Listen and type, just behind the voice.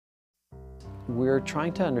We're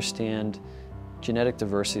trying to understand genetic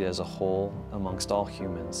diversity as a whole amongst all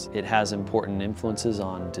humans. It has important influences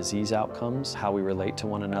on disease outcomes, how we relate to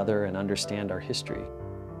one another, and understand our history.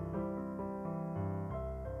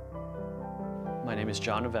 My name is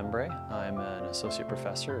John Novembre. I'm an associate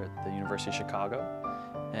professor at the University of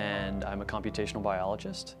Chicago, and I'm a computational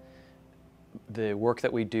biologist. The work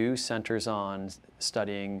that we do centers on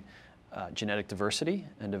studying genetic diversity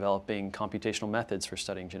and developing computational methods for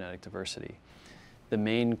studying genetic diversity. The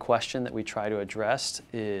main question that we try to address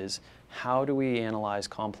is how do we analyze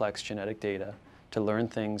complex genetic data to learn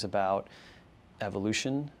things about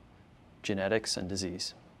evolution, genetics, and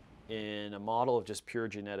disease. In a model of just pure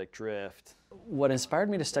genetic drift, what inspired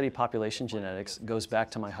me to study population genetics goes back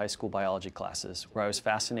to my high school biology classes, where I was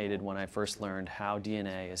fascinated when I first learned how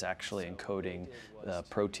DNA is actually encoding the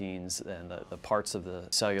proteins and the parts of the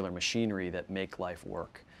cellular machinery that make life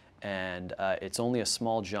work. And it's only a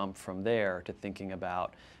small jump from there to thinking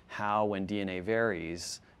about how, when DNA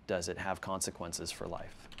varies, does it have consequences for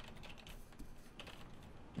life.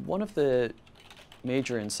 One of the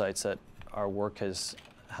major insights that our work has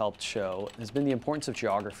helped show has been the importance of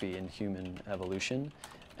geography in human evolution.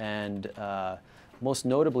 And most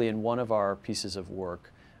notably, in one of our pieces of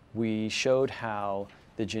work, we showed how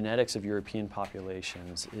the genetics of European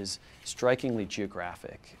populations is strikingly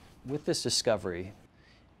geographic. With this discovery,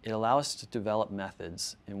 it allows us to develop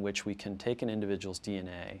methods in which we can take an individual's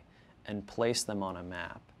DNA and place them on a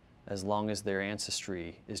map, as long as their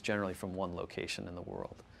ancestry is generally from one location in the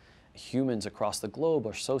world. Humans across the globe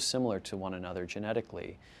are so similar to one another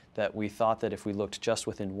genetically that we thought that if we looked just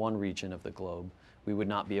within one region of the globe, we would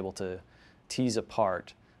not be able to tease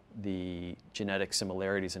apart the genetic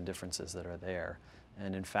similarities and differences that are there.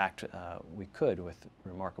 And in fact, we could with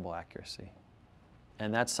remarkable accuracy.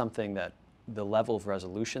 And that's something that the level of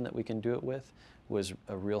resolution that we can do it with was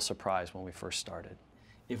a real surprise when we first started.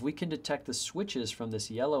 If we can detect the switches from this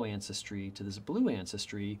yellow ancestry to this blue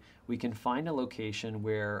ancestry, we can find a location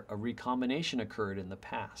where a recombination occurred in the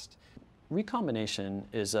past. Recombination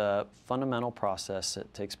is a fundamental process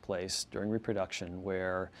that takes place during reproduction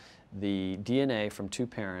where the DNA from two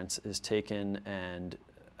parents is taken and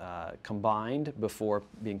combined before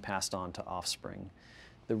being passed on to offspring.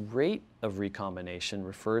 The rate of recombination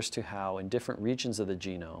refers to how in different regions of the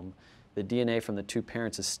genome, the DNA from the two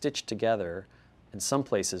parents is stitched together in some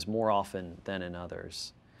places more often than in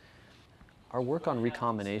others. Our work on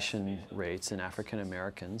recombination rates in African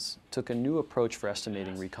Americans took a new approach for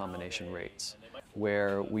estimating recombination rates,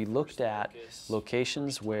 where we looked at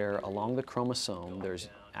locations where along the chromosome there's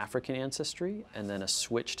African ancestry and then a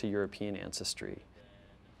switch to European ancestry.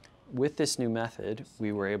 With this new method,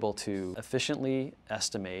 we were able to efficiently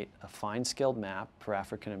estimate a fine-scaled map for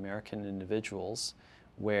African American individuals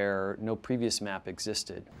where no previous map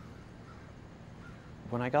existed.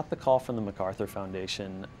 When I got the call from the MacArthur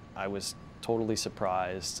Foundation, I was totally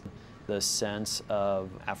surprised. The sense of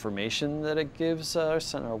affirmation that it gives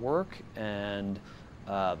us in our work and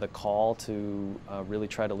the call to really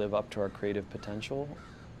try to live up to our creative potential.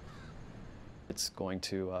 It's going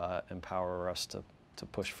to empower us to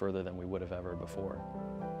push further than we would have ever before.